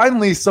is?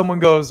 Finally, someone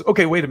goes,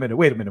 "Okay, wait a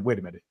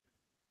minute.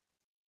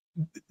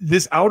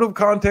 This out of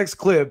context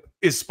clip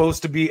is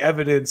supposed to be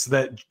evidence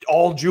that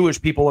all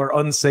Jewish people are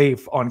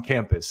unsafe on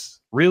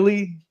campus."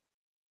 Really?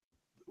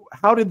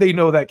 How did they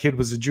know that kid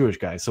was a Jewish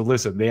guy? So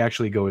listen, they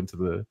actually go into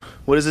the.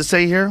 What does it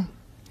say here?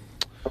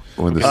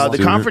 The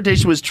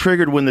confrontation was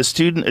triggered when the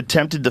student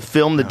attempted to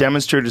film the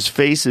demonstrators'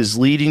 faces,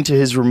 leading to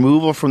his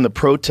removal from the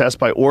protest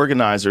by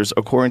organizers,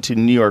 according to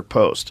the New York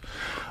Post.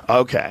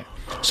 Okay.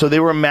 So they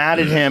were mad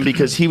at him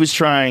because he was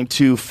trying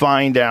to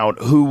find out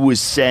who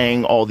was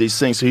saying all these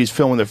things, so he's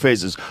filming their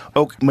faces.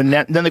 Okay,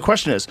 then the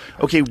question is,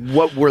 okay,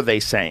 what were they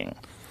saying?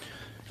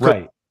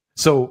 Right.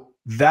 So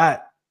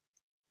that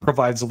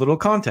provides a little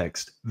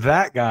context.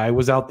 That guy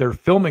was out there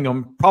filming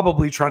them,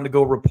 probably trying to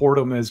go report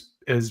them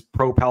as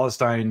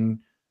pro-Palestine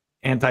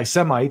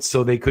anti-Semites,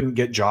 so they couldn't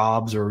get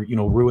jobs or, you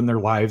know, ruin their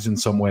lives in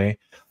some way.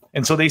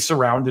 And so they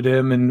surrounded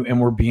him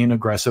and were being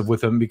aggressive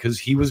with him because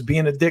he was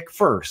being a dick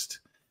first.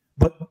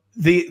 But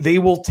they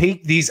will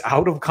take these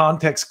out of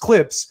context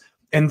clips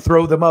and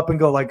throw them up and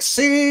go like,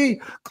 "See,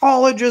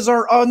 colleges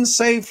are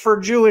unsafe for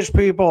Jewish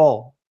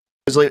people."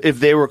 It's like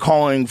if they were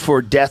calling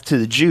for death to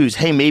the Jews,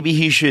 hey, maybe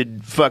he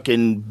should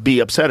fucking be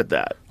upset at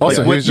that.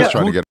 Also, he's just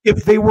trying to get.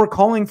 If they were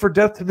calling for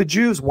death to the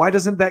Jews, why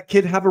doesn't that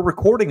kid have a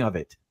recording of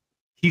it?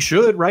 He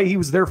should, right? He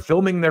was there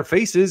filming their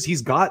faces.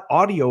 He's got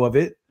audio of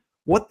it.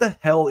 What the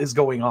hell is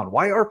going on?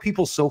 Why are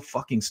people so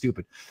fucking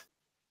stupid?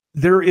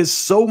 There is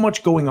so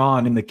much going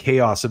on in the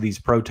chaos of these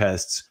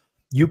protests.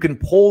 You can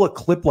pull a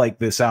clip like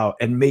this out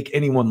and make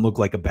anyone look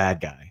like a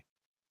bad guy,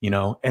 you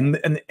know?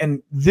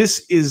 And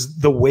this is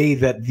the way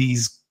that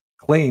these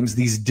claims,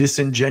 these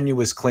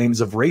disingenuous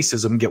claims of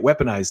racism get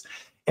weaponized.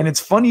 And it's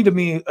funny to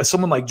me,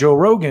 someone like Joe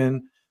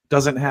Rogan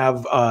doesn't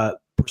have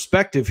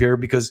perspective here,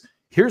 because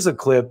here's a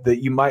clip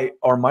that you might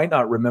or might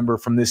not remember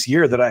from this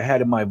year that I had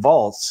in my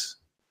vaults.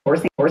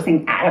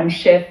 Forcing Adam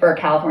Schiff for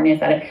California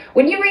Senate.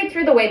 When you read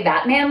through the way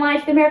that man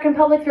lied to the American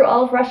public through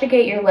all of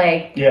Russiagate, you're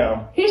like,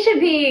 yeah, he should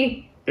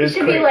be He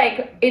should be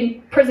like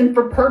in prison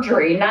for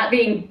perjury, not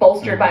being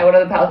bolstered by one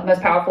of the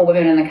most powerful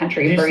women in the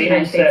country for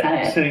United States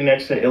Senate. Sitting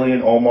next to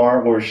Ilhan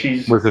Omar, where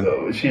she's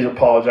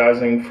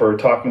apologizing for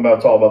talking about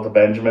it's all about the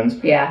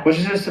Benjamins. Yeah, which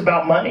is just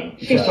about money.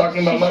 She's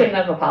talking about money. She shouldn't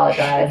have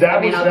apologized.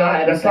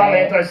 That's not an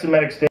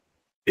anti-Semitic statement.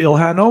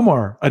 Ilhan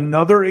Omar,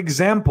 another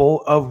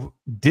example of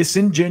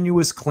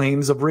disingenuous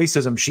claims of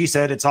racism. She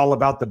said it's all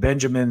about the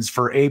Benjamins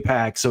for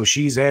AIPAC, so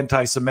she's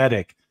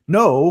anti-Semitic.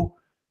 No.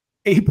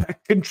 AIPAC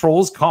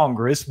controls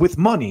Congress with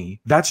money.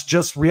 That's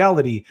just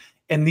reality.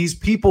 And these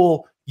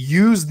people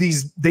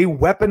they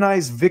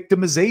weaponize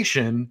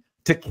victimization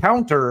to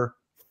counter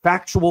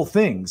factual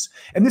things.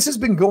 And this has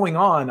been going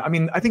on. I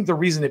mean, I think the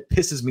reason it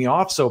pisses me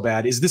off so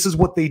bad is this is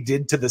what they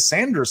did to the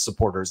Sanders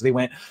supporters. They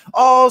went,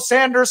 oh,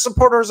 Sanders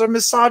supporters are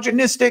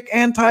misogynistic,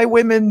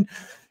 anti-women.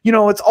 You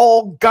know, it's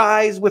all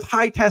guys with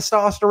high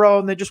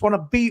testosterone. They just want to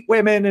beat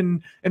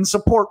women and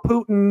support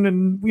Putin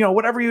and, you know,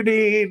 whatever you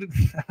need.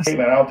 Hey,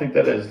 man, I don't think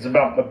that is. It's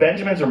about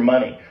Benjamins or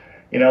money.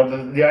 You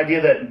know, the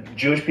idea that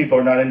Jewish people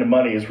are not into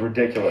money is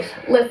ridiculous.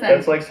 Listen.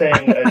 That's like saying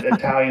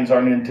Italians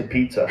aren't into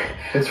pizza.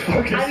 It's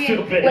fucking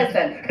stupid.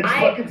 Listen. It's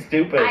fucking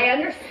stupid. I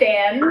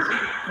understand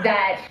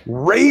that.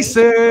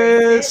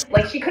 Racist.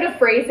 Like, she could have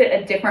phrased it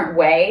a different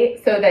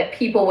way so that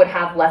people would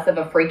have less of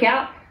a freak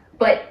out.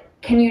 But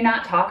can you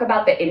not talk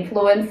about the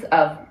influence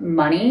of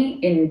money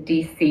in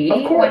D.C.?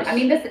 Of course. I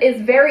mean, this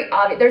is very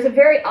obvious. There's a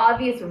very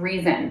obvious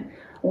reason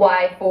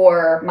why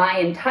for my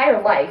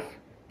entire life,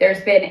 there's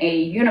been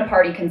a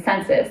uniparty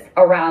consensus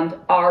around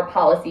our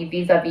policy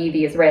vis-a-vis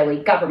the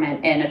Israeli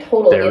government and a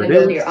total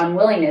inability or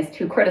unwillingness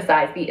to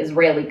criticize the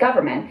Israeli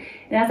government.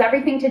 It has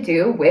everything to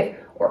do with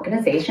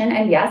organization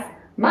and, yes,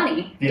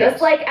 money,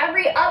 just like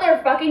every other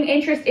fucking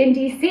interest in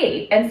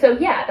DC. And so,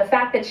 yeah, the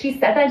fact that she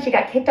said that and she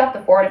got kicked off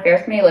the Foreign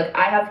Affairs Committee, look,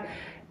 I have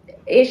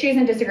issues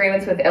and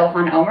disagreements with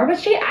Ilhan Omar, but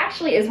she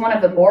actually is one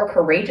of the more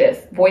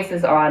courageous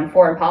voices on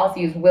foreign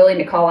policy who's willing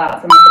to call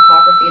out some of the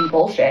hypocrisy and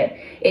bullshit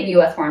in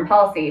U.S. foreign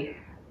policy.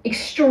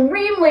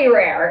 Extremely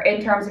rare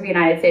in terms of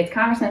United States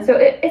congressmen. So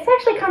it's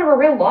actually kind of a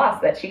real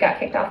loss that she got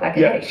kicked off that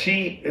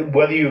committee. Yeah,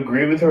 whether you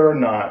agree with her or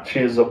not, she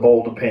has a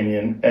bold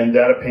opinion, and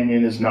that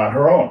opinion is not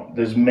her own.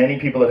 There's many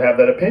people that have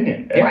that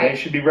opinion, and they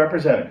should be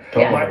represented.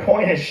 Yeah. My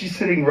point is, she's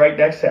sitting right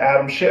next to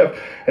Adam Schiff,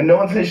 and no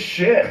one says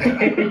shit.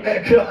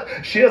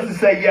 She doesn't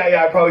say,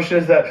 yeah, I probably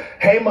should have said,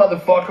 hey,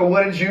 motherfucker,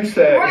 what did you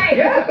say? Right.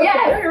 Yeah,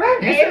 you're right.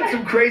 You said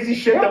some crazy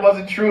shit that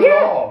wasn't true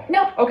at all.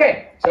 No.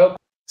 Okay,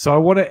 So I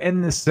want to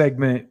end this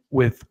segment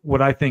with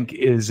what I think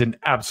is an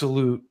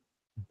absolute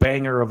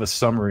banger of a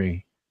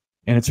summary.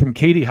 And it's from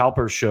Katie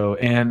Halper's show.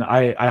 And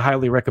I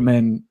highly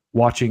recommend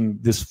watching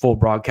this full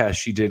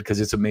broadcast she did because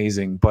it's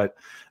amazing. But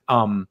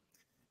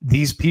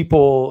these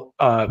people,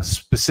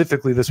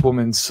 specifically this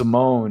woman,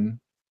 Simone,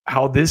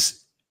 how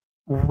this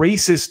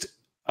racist,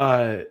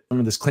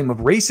 this claim of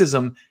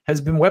racism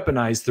has been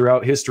weaponized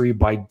throughout history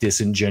by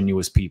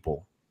disingenuous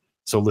people.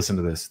 So listen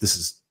to this.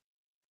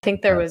 I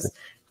think there was...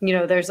 You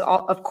know, there's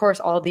of course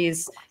all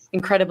these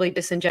incredibly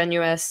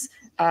disingenuous,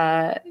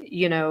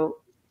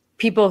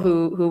 people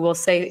who will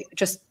say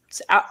just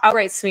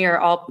outright smear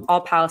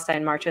all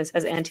Palestine marches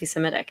as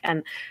anti-Semitic,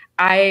 and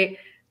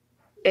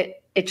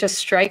it just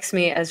strikes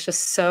me as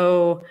just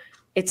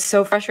it's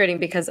so frustrating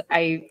because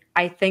I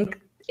think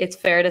it's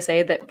fair to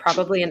say that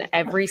probably in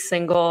every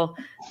single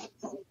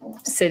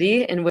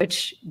city in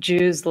which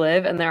Jews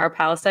live and there are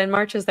Palestine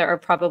marches, there are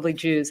probably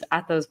Jews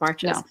at those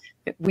marches. No.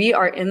 We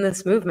are in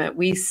this movement.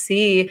 We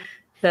see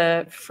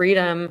the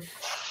freedom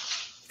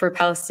for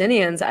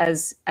Palestinians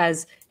as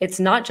it's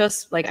not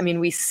just like, I mean,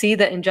 we see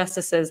the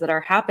injustices that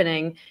are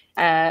happening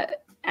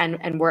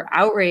and we're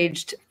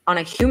outraged on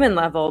a human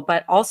level,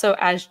 but also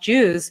as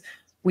Jews,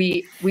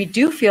 we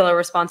do feel a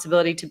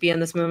responsibility to be in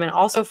this movement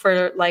also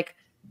for like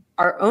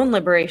our own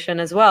liberation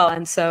as well.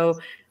 And so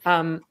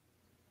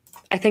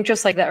I think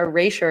just like the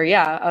erasure,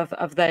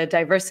 of the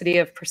diversity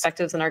of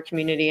perspectives in our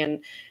community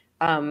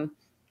and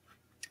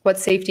what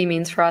safety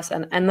means for us.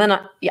 And then,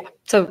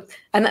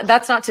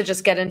 that's not to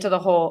just get into the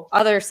whole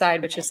other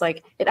side, which is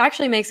like, it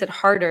actually makes it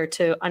harder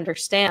to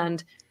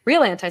understand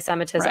real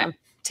anti-Semitism,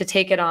 to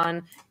take it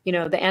on. You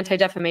know, the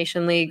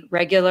Anti-Defamation League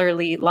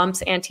regularly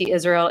lumps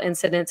anti-Israel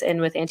incidents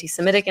in with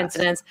anti-Semitic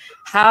incidents.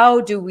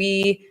 How do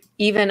we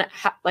even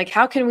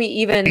how can we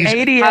even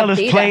ADL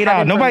is played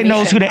out? Nobody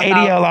knows who the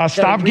ADL are.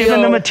 Stop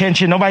giving them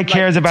attention. Nobody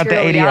cares about the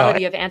ADL.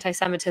 Reality of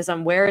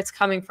anti-Semitism, where it's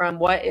coming from,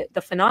 what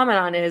the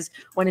phenomenon is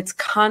when it's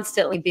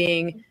constantly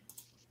being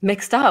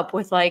mixed up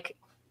with a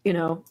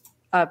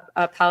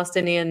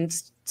Palestinian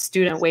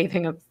student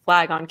waving a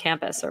flag on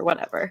campus or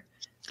whatever.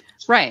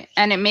 Right.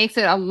 And it makes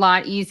it a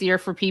lot easier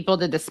for people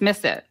to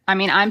dismiss it. I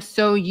mean, I'm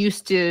so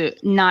used to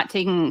not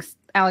taking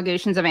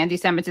allegations of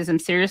anti-Semitism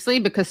seriously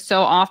because so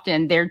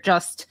often they're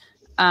just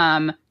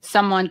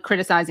someone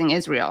criticizing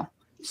Israel.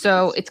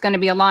 So it's going to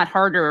be a lot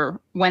harder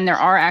when there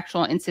are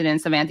actual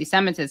incidents of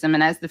anti-Semitism.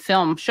 And as the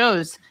film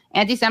shows,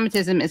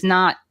 anti-Semitism is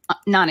not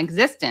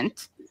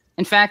non-existent.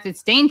 In fact,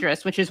 it's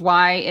dangerous, which is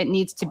why it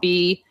needs to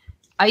be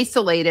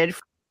isolated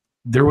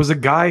there was a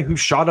guy who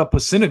shot up a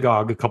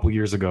synagogue a couple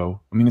years ago.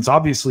 I mean, it's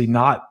obviously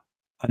not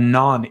a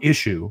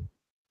non-issue.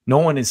 No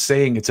one is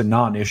saying it's a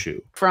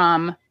non-issue.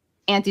 From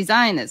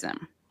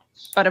anti-Zionism.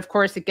 But of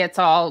course, it gets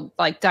all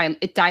like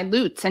it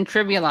dilutes and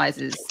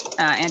trivializes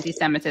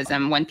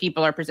anti-Semitism when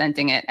people are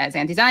presenting it as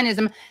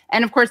anti-Zionism.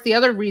 And of course, the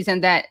other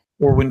reason that,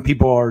 or when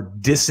people are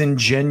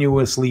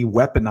disingenuously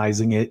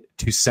weaponizing it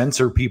to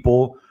censor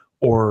people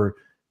or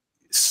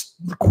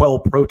quell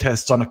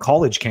protests on a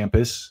college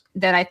campus,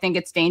 that I think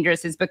it's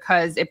dangerous is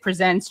because it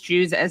presents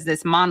Jews as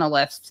this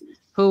monolith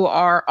who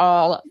are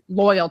all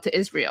loyal to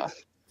Israel,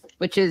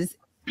 which is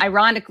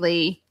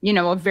ironically,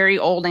 a very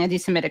old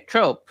anti-Semitic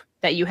trope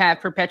that you have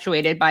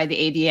perpetuated by the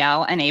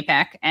ADL and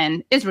AIPAC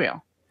and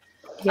Israel.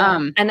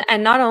 Yeah.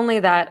 And not only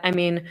that, I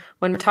mean,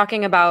 when we're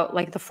talking about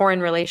like the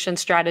foreign relations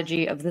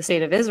strategy of the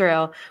state of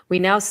Israel, we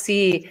now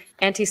see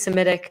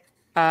anti-Semitic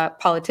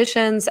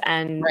politicians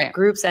and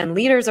groups and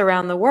leaders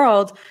around the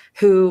world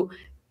who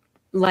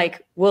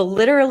like will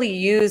literally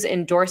use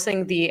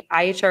endorsing the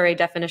IHRA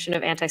definition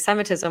of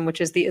anti-Semitism, which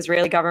is the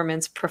Israeli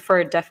government's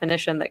preferred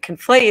definition that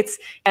conflates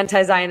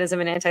anti-Zionism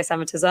and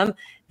anti-Semitism.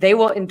 They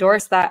will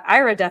endorse that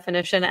IHRA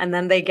definition, and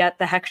then they get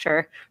the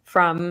hector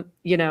from,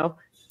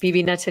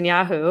 Bibi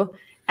Netanyahu,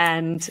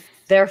 and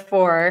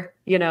therefore,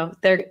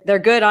 they're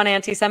good on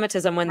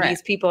anti-Semitism when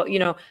these people,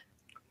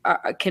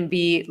 can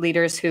be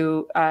leaders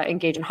who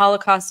engage in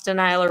Holocaust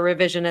denial or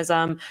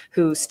revisionism,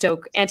 who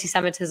stoke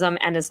anti-Semitism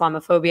and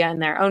Islamophobia in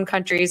their own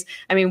countries.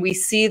 I mean, we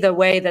see the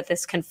way that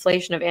this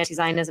conflation of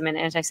anti-Zionism and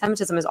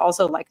anti-Semitism is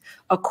also like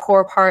a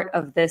core part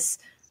of this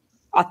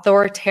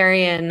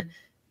authoritarian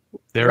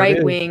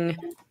right-wing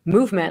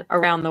movement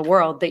around the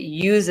world that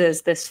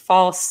uses this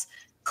false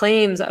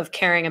claims of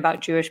caring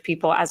about Jewish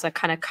people as a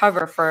kind of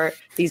cover for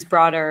these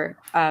broader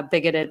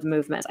bigoted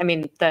movements. I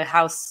mean, the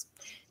House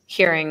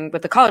hearing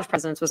with the college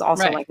presidents was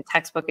also like a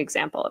textbook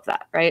example of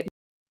that, right?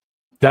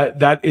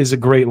 That is a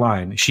great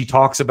line. She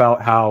talks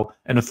about how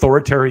an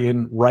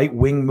authoritarian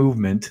right-wing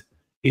movement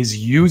is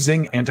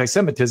using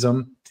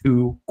anti-Semitism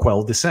to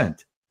quell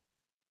dissent.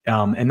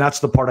 And that's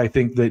the part I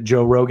think that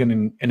Joe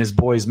Rogan and his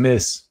boys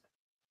miss